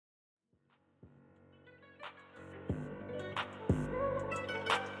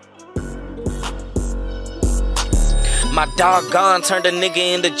My dog gone, turned a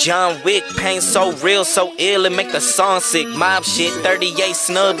nigga into John Wick. Pain so real, so ill, it make the song sick. Mob shit, 38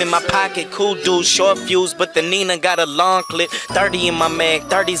 snug in my pocket. Cool dude, short fuse, but the Nina got a long clip. 30 in my mag,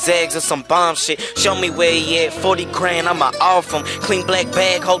 30 zags or some bomb shit. Show me where he at, 40 grand, I'ma off him. Clean black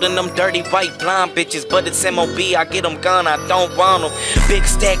bag, holding them dirty white blonde bitches. But it's MOB, I get them gone, I don't want them. Big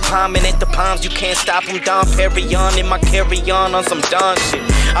stack palming at the palms, you can't stop them. Don Perignon in my carry-on on some Don shit.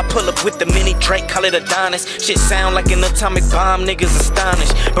 I pull up with the mini Drake, call it Adonis. Shit sound like an atomic bomb, niggas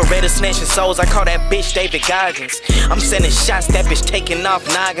astonished. Beretta snatching souls, I call that bitch David Goggins. I'm sending shots, that bitch taking off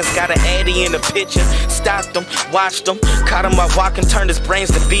noggins. Got an Addy in the picture, stopped him, watched him. Caught him while walking, turned his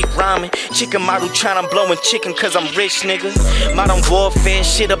brains to beef ramen. Chicken model tryna blowin' chicken cause I'm rich, nigga. Modern warfare,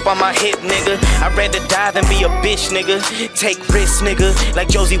 shit up on my hip, nigga. I'd rather die than be a bitch, nigga. Take risks, nigga. Like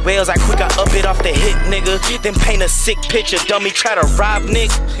Josie Wales, I quick, I up it off the hip, nigga. Then paint a sick picture, dummy try to rob,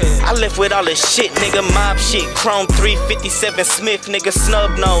 nigga. I left with all this shit, nigga. Mob shit, chrome 357 Smith, nigga.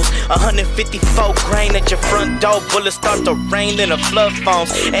 Snub nose, 154 grain at your front door. Bullets start to rain, then the flood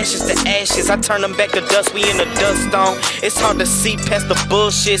foams. Ashes to ashes, I turn them back to dust. We in the dust zone. It's hard to see past the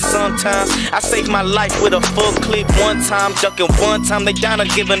bullshit sometimes. I saved my life with a full clip one time, ducking one time. They down to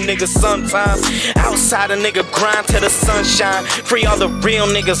give a nigga sometimes. Outside a nigga grind till the sunshine. Free all the real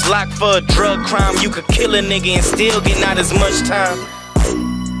niggas locked for a drug crime. You could kill a nigga and still get not as much time.